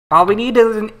All we need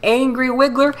is an angry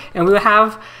wiggler, and we'll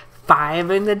have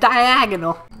 5 in the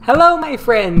diagonal. Hello, my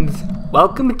friends.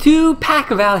 Welcome to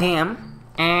Pacvalham,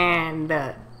 and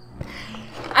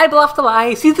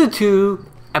IBALFOTLLAI Season 2,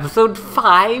 Episode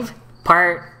 5,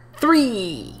 Part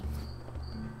 3.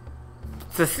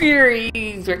 It's a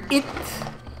series where it's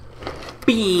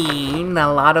been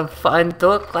a lot of fun to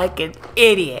look like an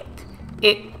idiot.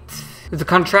 It is a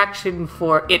contraction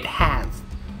for it has.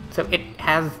 So it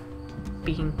has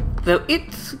been. So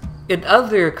it's, in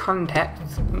other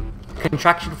contexts,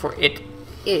 contraction for it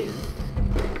is.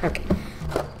 Okay.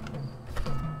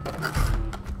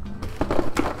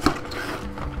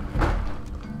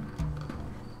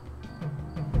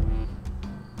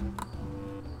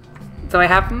 So I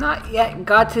have not yet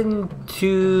gotten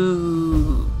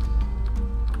to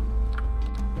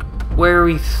where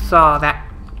we saw that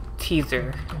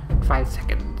teaser, 5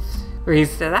 seconds, where he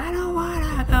said, "I don't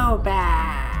wanna go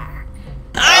back.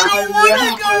 I don't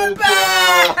wanna go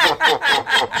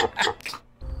back!"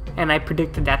 And I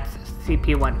predicted that's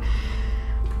CP1.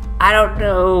 I don't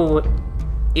know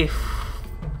if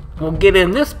we'll get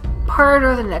in this part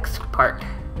or the next part,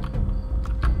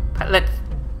 but let's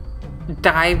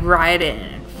dive right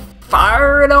in,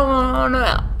 fire it on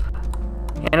up.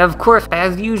 And of course,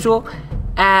 as usual,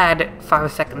 add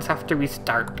 5 seconds after we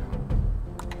start.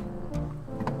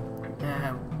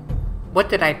 What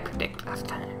did I predict last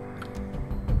time?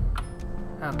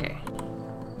 Okay.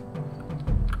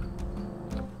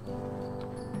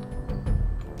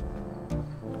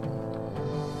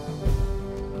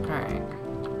 Alright.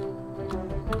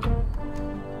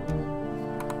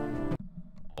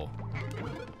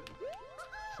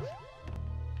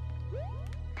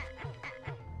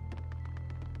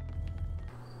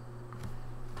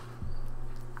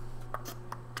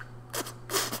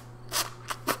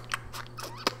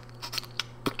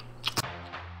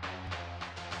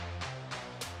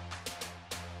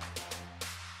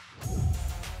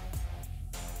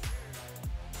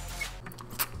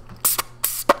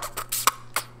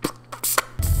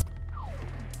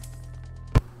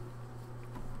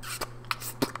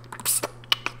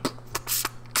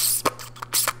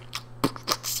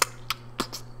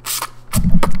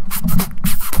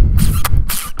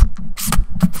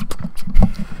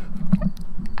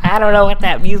 I don't know what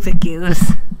that music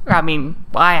is. I mean,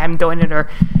 why I'm doing it or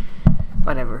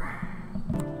whatever.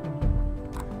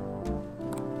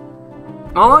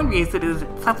 One reason is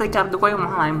something I'm doing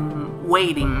while I'm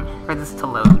waiting for this to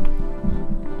load.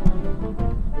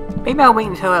 Maybe I'll wait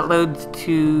until it loads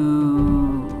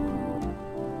to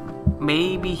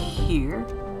maybe here,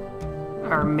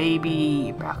 or maybe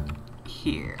about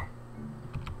here,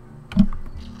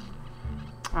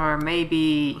 or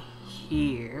maybe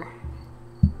here.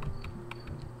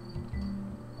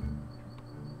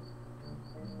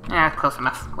 Yeah, close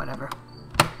enough. Whatever.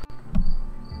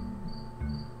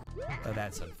 Oh,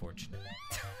 that's unfortunate.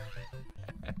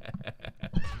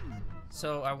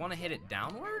 So, I want to hit it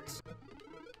downwards?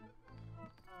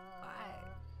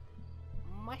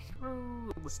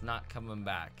 Mushroom. It's not coming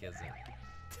back, is it?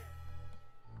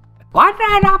 Why did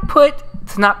I not put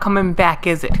 "it's not coming back,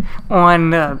 is it" on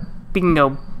the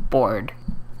bingo board?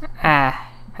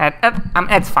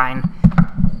 That's fine.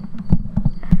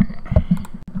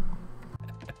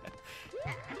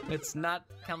 It's not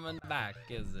coming back,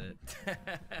 is it?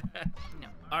 No.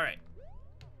 Alright.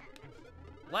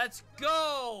 Let's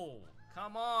go!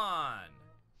 Come on!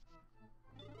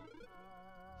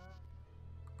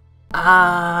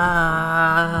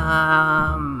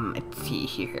 Let's see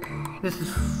here. This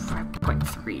is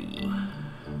 5.3.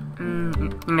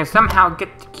 And somehow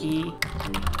get the key.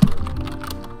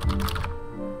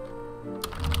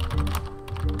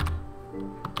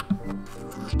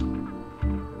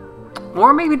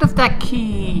 Or maybe does that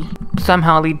key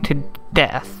somehow lead to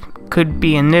death? Could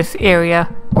be in this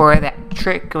area, or that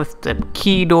trick with the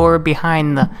key door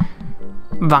behind the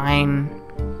vine.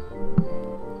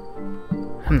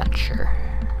 I'm not sure.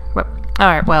 But,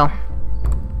 alright, well,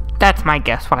 that's my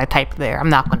guess, what I typed there. I'm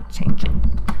not going to change it.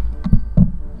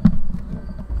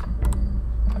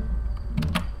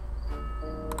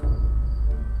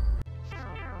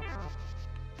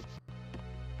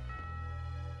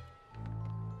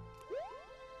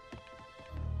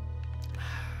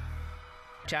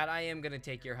 Chad, I am gonna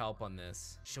take your help on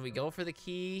this. Should we go for the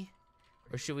key,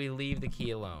 or should we leave the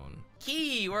key alone?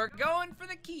 Key! We're going for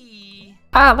the key!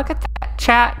 Ah, look at that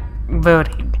chat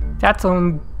voting. That's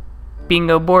on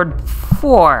bingo board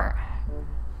 4,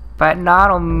 but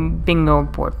not on bingo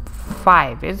board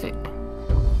 5, is it?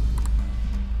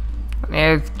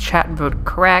 There's chat vote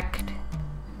correct,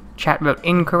 chat vote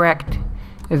incorrect.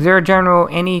 Is there a general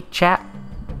any chat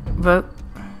vote?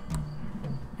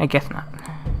 I guess not.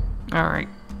 Alright,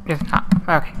 guess not.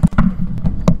 Okay.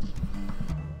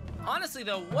 Honestly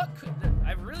though,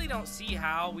 I really don't see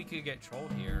how we could get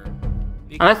trolled here.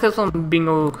 Unless this one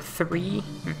bingo 3.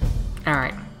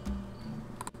 Alright.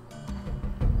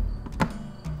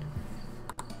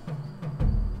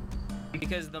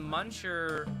 Because the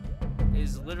Muncher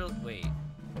is literally... Wait.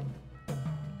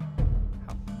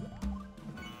 How?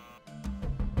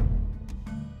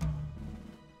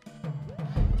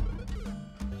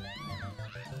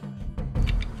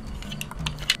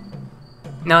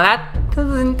 No, that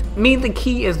doesn't mean the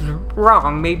key is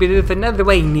wrong. Maybe there's another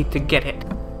way you need to get it.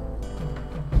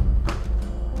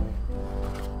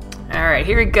 Alright,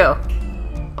 here we go.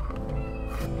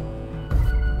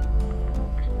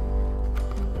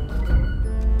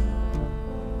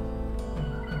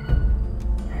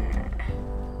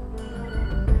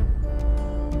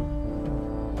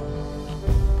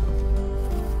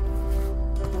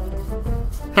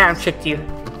 I tricked you.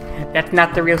 That's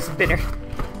not the real spinner.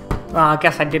 Well, I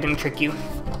guess I didn't trick you.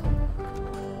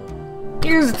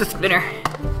 Here's the spinner.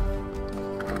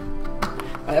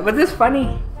 Was this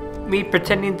funny? Me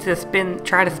pretending to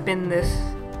try to spin this.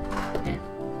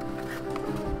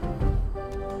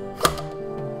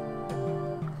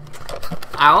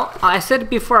 I said it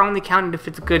before, I only counted if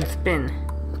it's a good spin.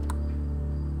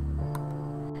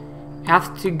 It has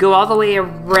to go all the way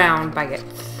around by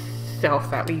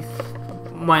itself at least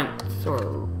once or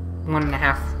 1.5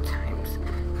 times.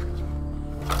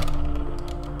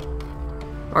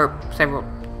 Or several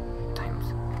times.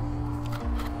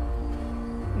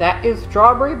 That is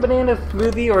strawberry banana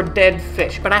smoothie or dead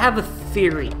fish, but I have a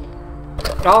theory.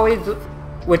 It always,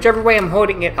 whichever way I'm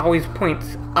holding it, always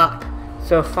points up.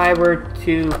 So if I were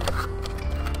to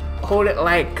hold it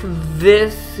like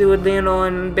this, it would land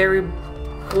on berry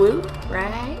blue,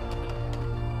 right?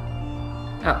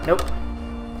 Oh, nope.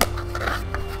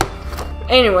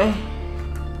 Anyway,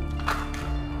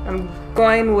 I'm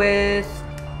going with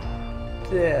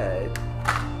the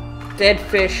dead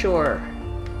fish or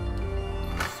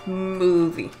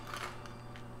smoothie.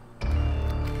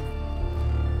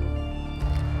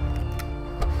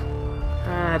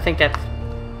 I think that's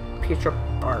pure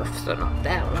barf, so not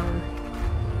that one.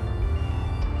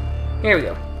 Here we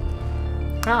go.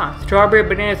 Strawberry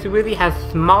banana smoothie has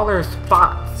smaller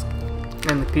spots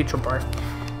than the future barf.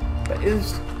 But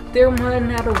is there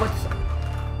one out of what's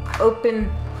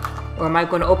open? Or am I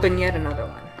going to open yet another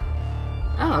one?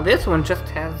 Oh, this one just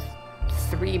has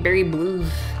 3 berry blues.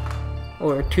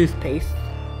 Or toothpaste.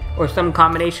 Or some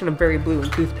combination of berry blue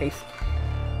and toothpaste.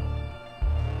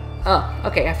 Oh,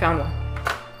 okay, I found one.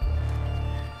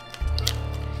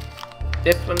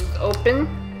 This one's open.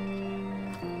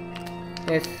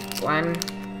 This one.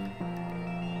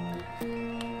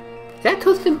 Is that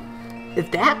toasted? Is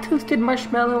that toasted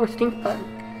marshmallow or stink bug?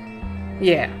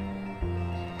 Yeah.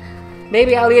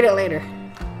 Maybe I'll eat it later.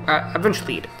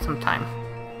 Eventually eat it sometime.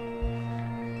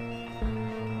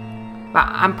 But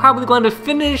I'm probably going to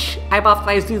finish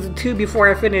IBALFOTLLAI Season 2 before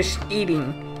I finish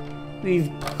eating these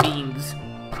beans.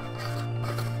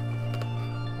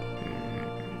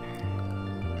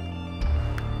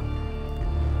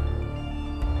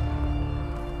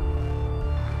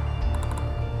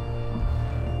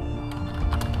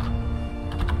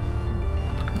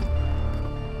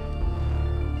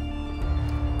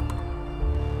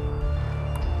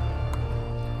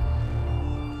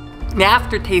 The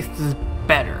aftertaste is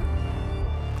better.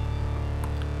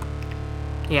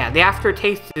 Yeah, the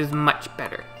aftertaste is much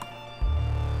better.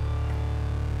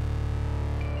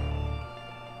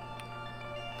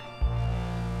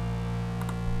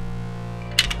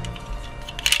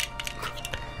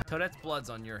 Toadette's blood's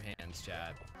on your hands,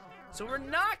 Chad. So we're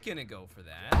not gonna go for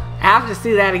that. I have to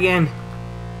see that again.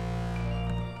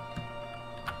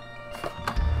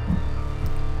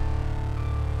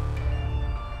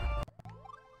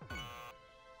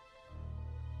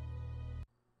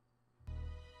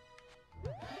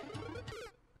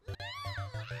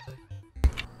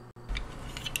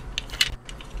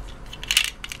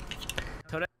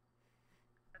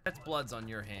 Toadette's blood's on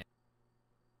your hands,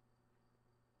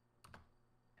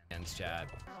 Chad.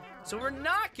 So we're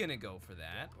not gonna go for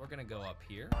that. We're gonna go up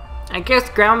here. I guess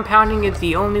ground pounding is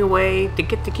the only way to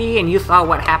get the key, and you saw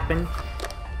what happened.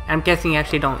 I'm guessing you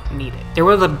actually don't need it. There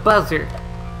was a buzzer.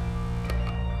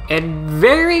 And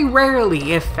very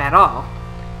rarely, if at all,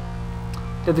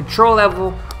 does the troll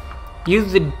level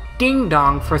use the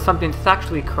ding-dong for something that's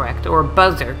actually correct, or a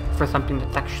buzzer for something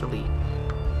that's actually...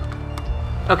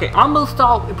 Okay,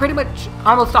 pretty much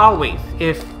almost always,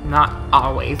 if not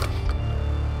always,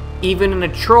 even in a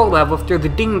troll level, if there's a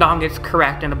ding-dong, it's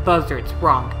correct, and a buzzer, it's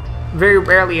wrong. Very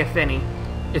rarely, if any,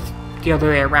 it's the other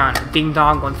way around. Ding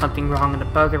dong when something wrong and the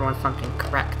buzzer when something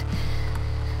correct.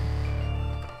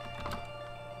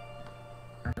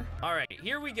 Alright,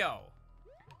 here we go.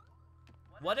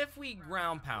 What if we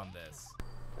ground pound this?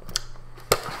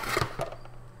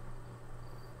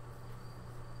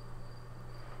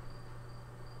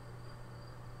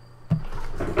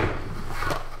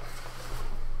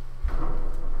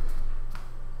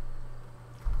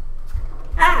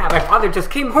 Ah, my father just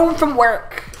came home from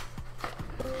work.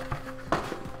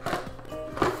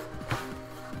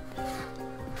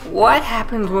 What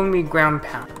happens when we ground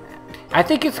pound that? I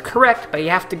think it's correct, but you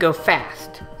have to go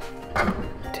fast.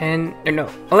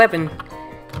 11,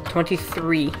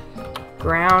 23,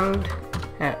 ground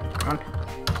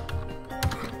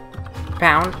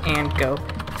pound and go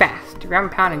fast.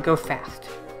 Ground pound and go fast.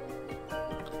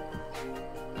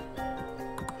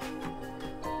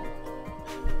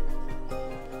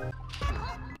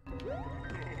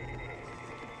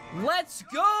 Let's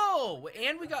go!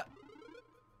 And we got...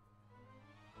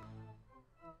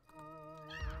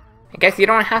 I guess you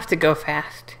don't have to go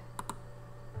fast.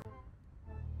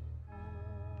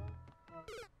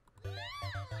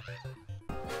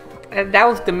 That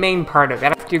was the main part of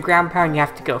it. After you ground pound, you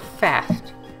have to go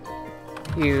fast.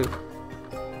 You...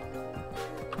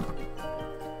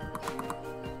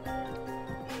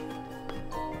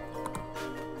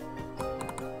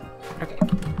 Okay.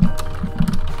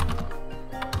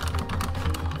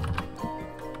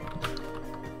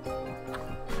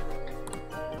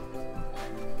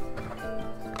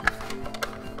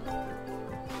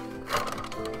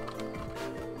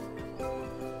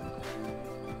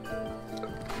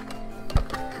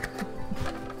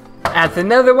 That's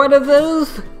another one of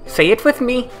those. Say it with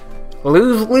me.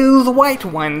 Lose white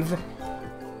ones.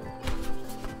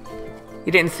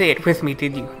 You didn't say it with me,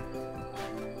 did you?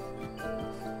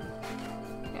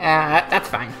 That's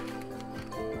fine.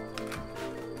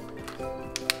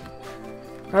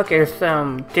 Okay, there's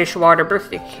some dishwater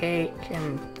birthday cake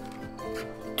and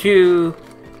 2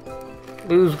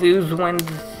 lose ones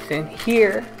in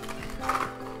here.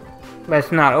 But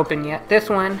it's not open yet. This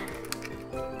one.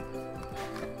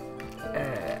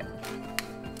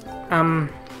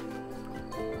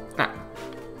 Not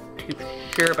too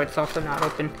sure, but it's also not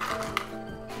open.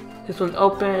 This one's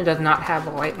open, it does not have a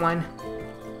white one.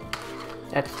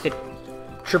 That's the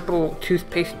triple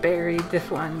toothpaste berry.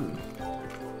 This one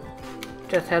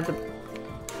just has a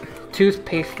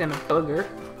toothpaste and a booger.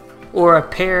 Or a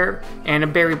pear and a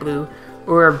berry blue.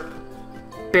 Or a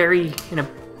berry and a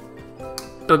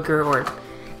booger, or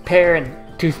pear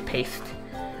and toothpaste.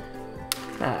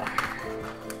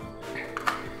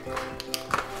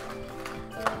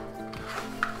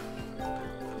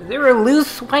 Is there a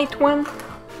loose white one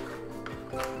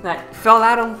that fell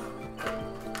out of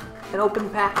an open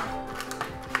pack?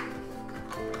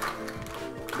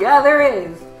 Yeah, there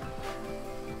is.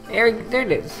 There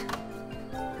it is.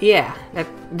 Yeah,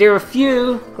 there are a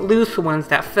few loose ones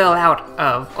that fell out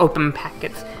of open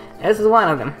packets. This is one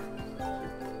of them.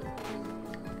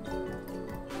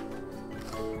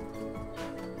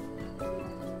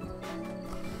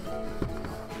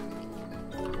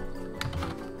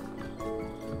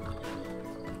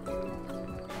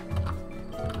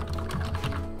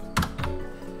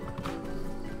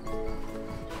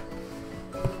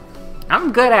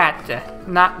 I'm good at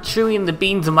not chewing the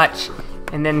beans much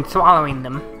and then swallowing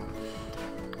them.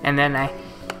 And then I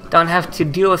don't have to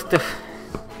deal with the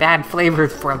bad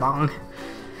flavors for long.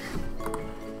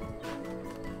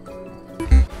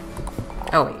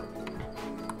 Oh wait.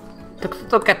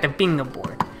 Let's look at the bingo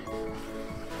board.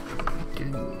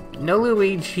 No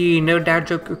Luigi, no Dow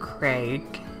Joker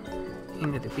Craig.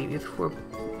 Into the previous 4.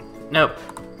 Nope.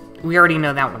 We already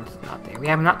know that one's not there. We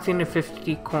have not seen a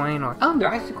 50 coin or... Oh, the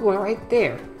icicles are right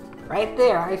there. Right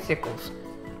there, icicles.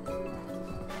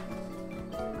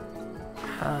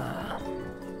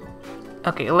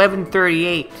 Okay,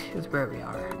 1138 is where we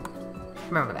are.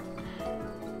 Remember that.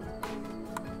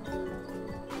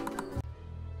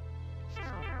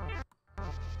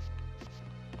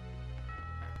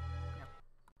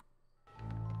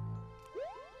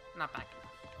 Not back.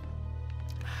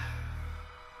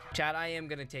 Chad, I am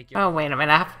gonna take your... Oh, wait a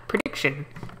minute. I have a prediction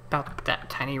about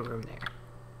that tiny room there.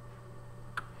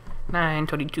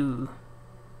 922.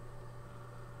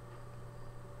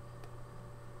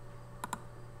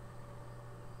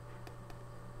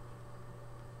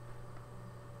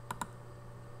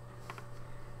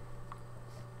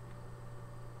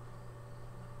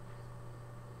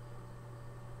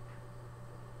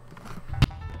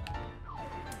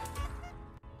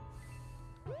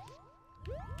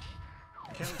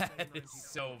 That is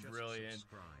so brilliant.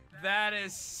 That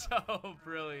is so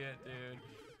brilliant, dude.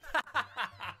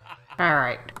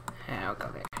 Alright. I'll go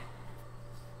there.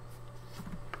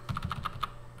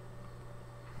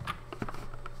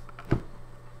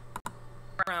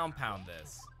 Ground pound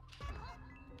this.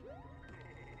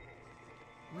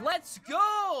 Let's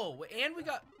go! And we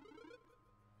got...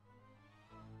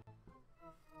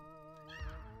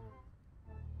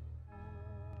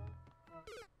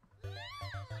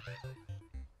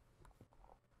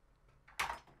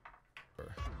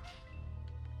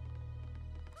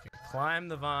 Climb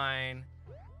the vine.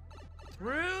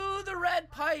 Through the red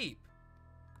pipe.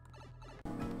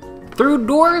 Through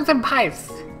doors and pipes.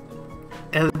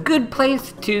 A good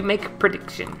place to make a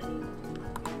prediction.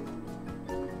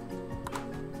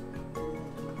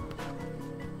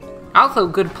 Also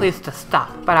a good place to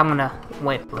stop, but I'm gonna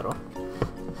wait a little.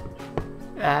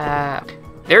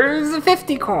 There's a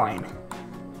 50 coin.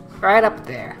 Right up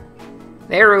there.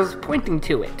 The arrow's pointing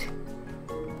to it.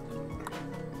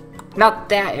 Not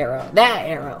that arrow. That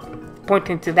arrow.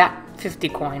 Pointing to that 50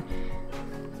 coin.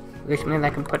 Which means I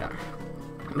can put on.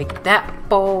 Make that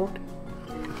bold.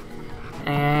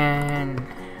 And...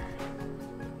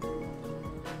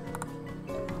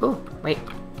 oh, wait.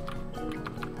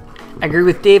 I agree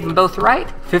with Dave and both right.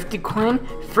 50 coin,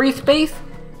 free space,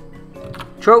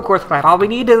 troll course class. All we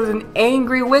need is an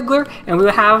angry wiggler, and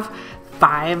we'll have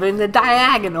 5 in the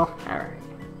diagonal. Alright.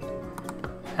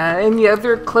 Any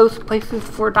other close places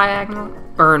for diagonal?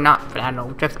 Or not, I don't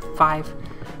know, just 5.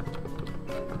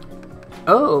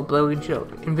 Oh, blowing joke.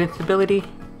 Invincibility.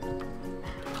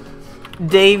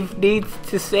 Dave needs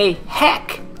to say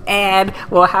heck, and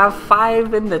we'll have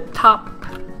 5 in the top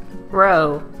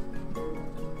row.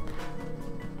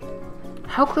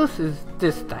 How close is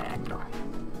this diagonal?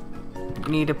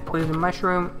 Need a poison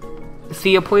mushroom.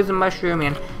 See a poison mushroom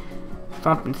and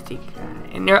thumping stick.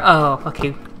 And there. Oh,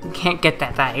 okay. We can't get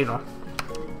that diagonal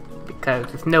because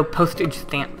there's no postage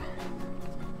stamp.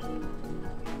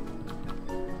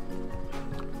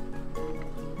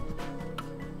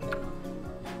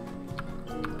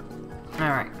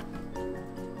 Alright.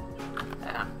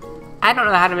 I don't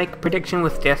know how to make a prediction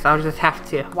with this. I'll just have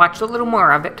to watch a little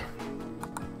more of it.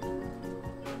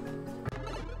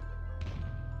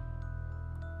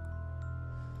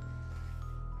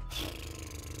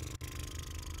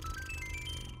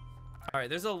 Alright,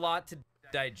 there's a lot to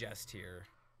digest here.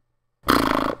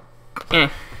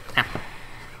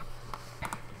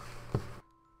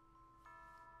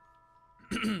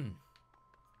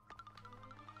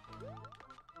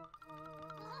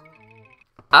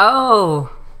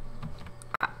 Oh!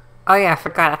 Oh yeah, I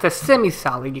forgot. It's a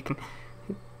semi-solid. You can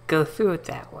go through it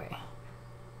that way.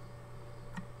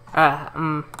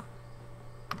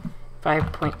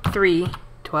 5.3,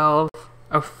 12,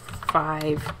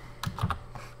 05.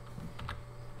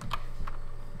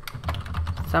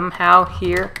 Somehow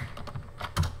here,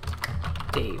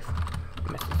 Dave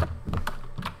messes up.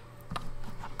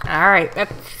 Alright,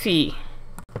 let's see.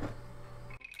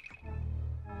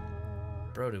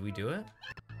 Bro, did we do it?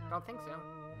 Don't think so.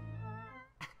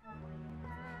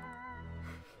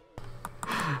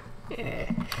 Yeah.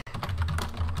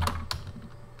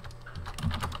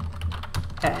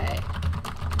 Hey.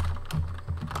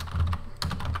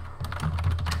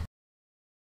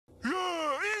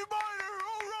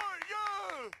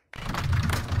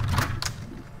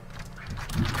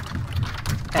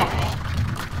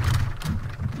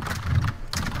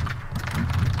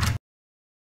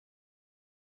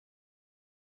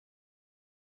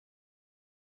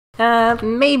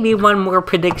 Maybe one more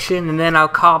prediction and then I'll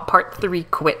call part 3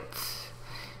 quits.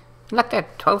 Look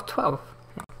at that, 12-12.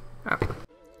 Okay.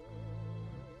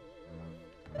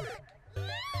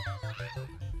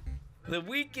 The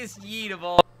weakest yeet of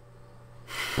all.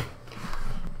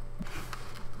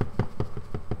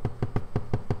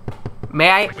 May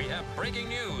I? We have breaking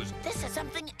news. This is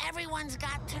something everyone's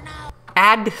got to know.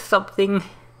 Add something.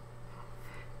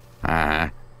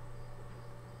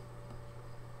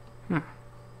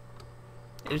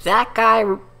 Does that guy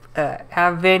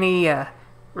have any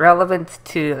relevance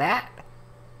to that?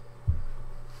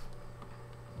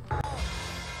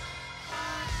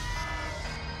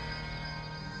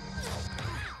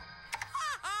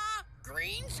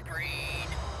 Green screen.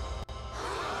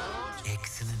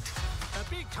 Excellent. A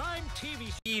big time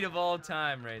TV Yeet of all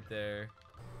time right there.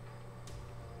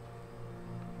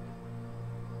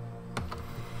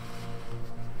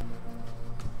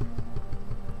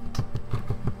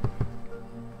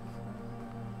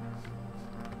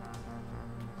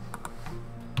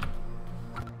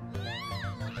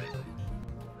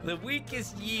 The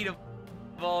weakest yeet of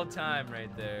all time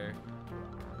right there.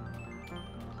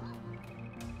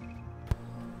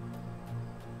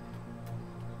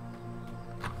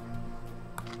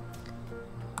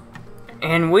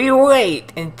 And we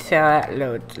wait until it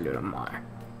loads a little more.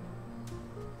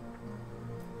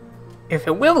 If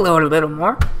it will load a little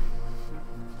more.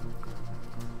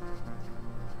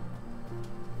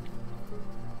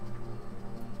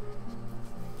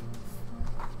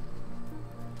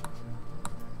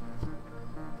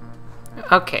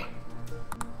 Okay.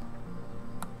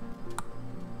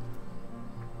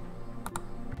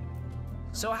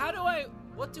 So how do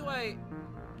what do I...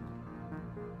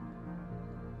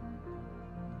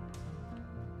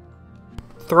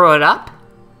 Throw it up?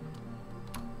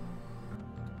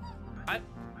 I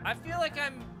feel like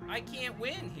I can't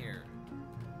win here.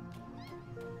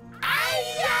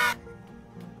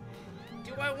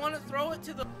 Do I want to throw it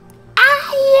to the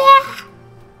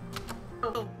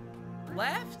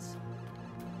left?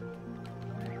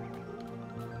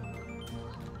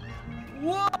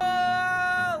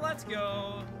 Whoa! Let's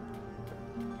go.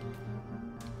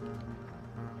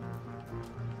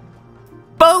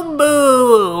 Boom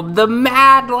boom! The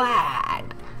mad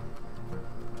lad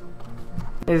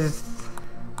is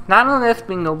not on this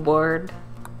bingo board.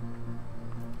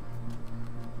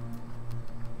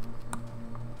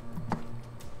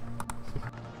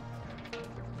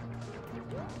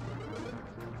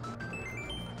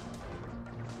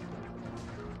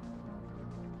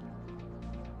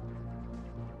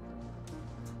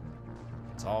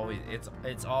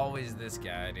 It's always this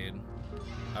guy, dude.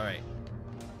 All right.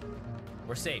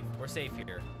 We're safe. We're safe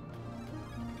here.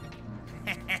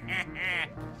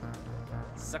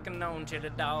 Sucking on to the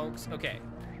dogs. Okay.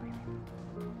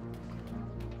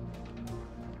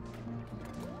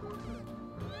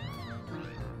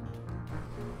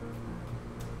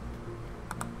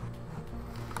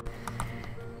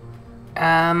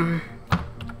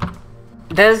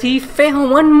 Does he fail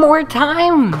one more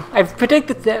time? I've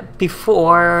predicted that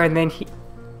before, and then he...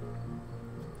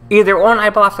 either on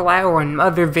IBALFOTLLAI or in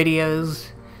other videos,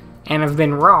 and I've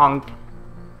been wrong.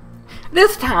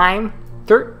 This time,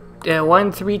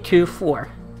 1, 3, 2, 4.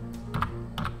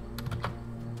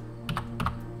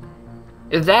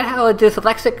 Is that how a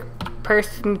dyslexic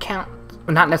person counts?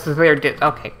 Well, not necessarily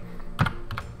okay.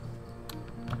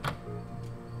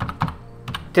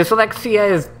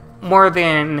 Dyslexia is more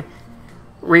than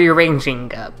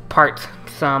rearranging parts,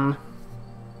 some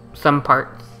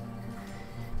parts.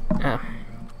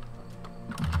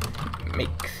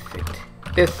 Makes it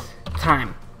this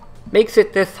time. Makes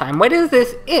it this time. What is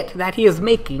this it that he is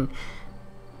making?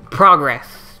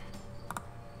 Progress.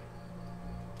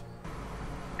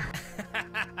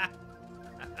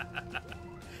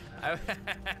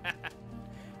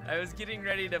 I was getting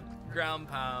ready to ground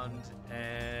pound,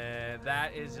 and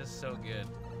that is just so good.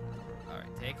 All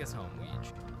right, take us home,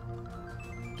 Luigi.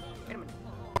 Wait a minute.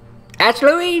 That's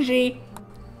Luigi.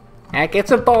 That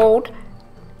gets a bold.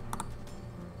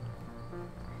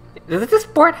 Does this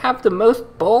board have the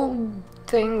most bold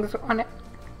things on it?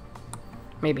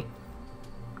 Maybe.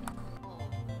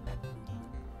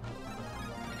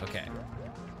 Okay.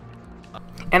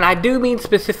 And I do mean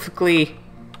specifically,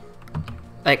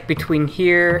 like, between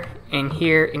here and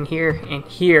here and here and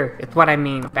here is what I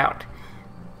mean about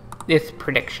this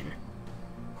prediction.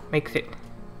 Makes it...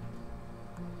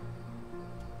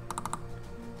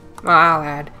 well, I'll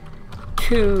add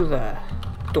to the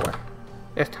door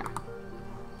this time.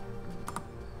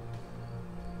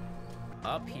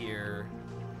 Up here.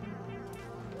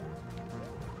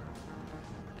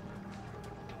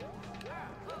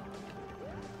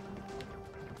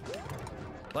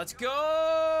 Let's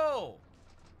go!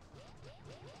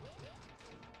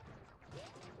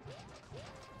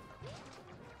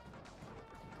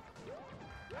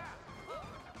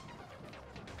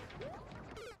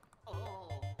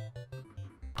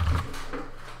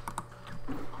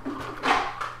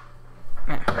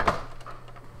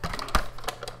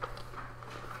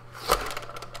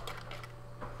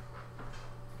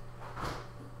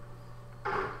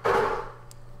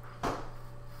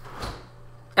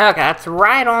 Okay, that's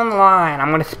right on the line. I'm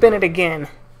gonna spin it again.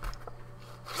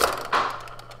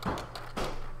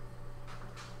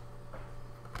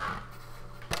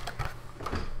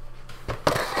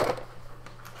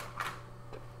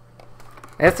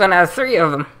 This one has 3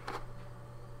 of them.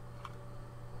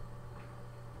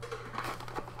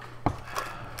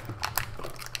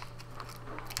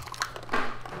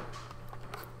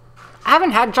 I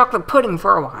haven't had chocolate pudding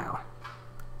for a while.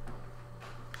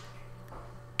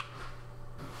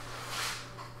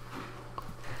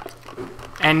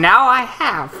 And now I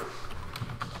have.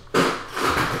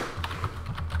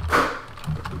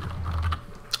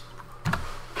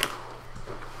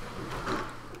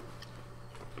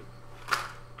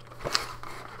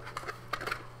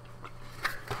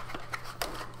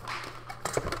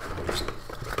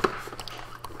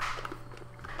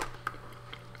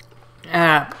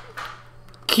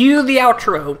 Cue the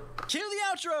outro. Cue the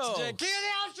outro! Cue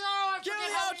the outro! Cue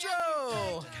the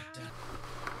outro!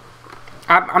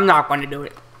 I'm not going to do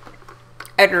it.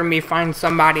 Editor me find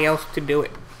somebody else to do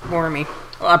it for me.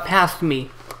 Past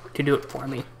me to do it for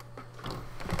me.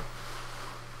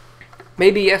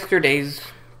 Maybe yesterday's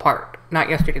part. Not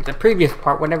yesterday's, the previous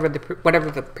part, whatever the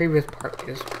previous part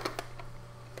is.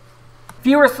 If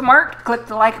you were smart, click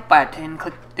the like button.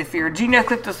 If you're a genius,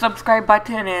 click the subscribe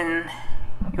button, and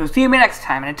we'll see you next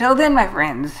time. And until then, my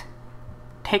friends,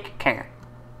 take care.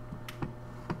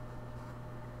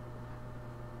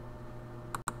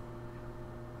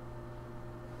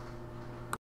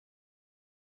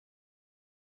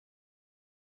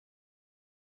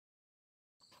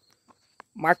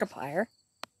 Markiplier,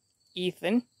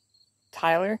 Ethan,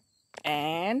 Tyler,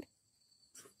 and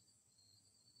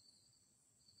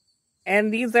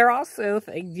these are also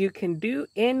things you can do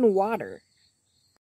in water.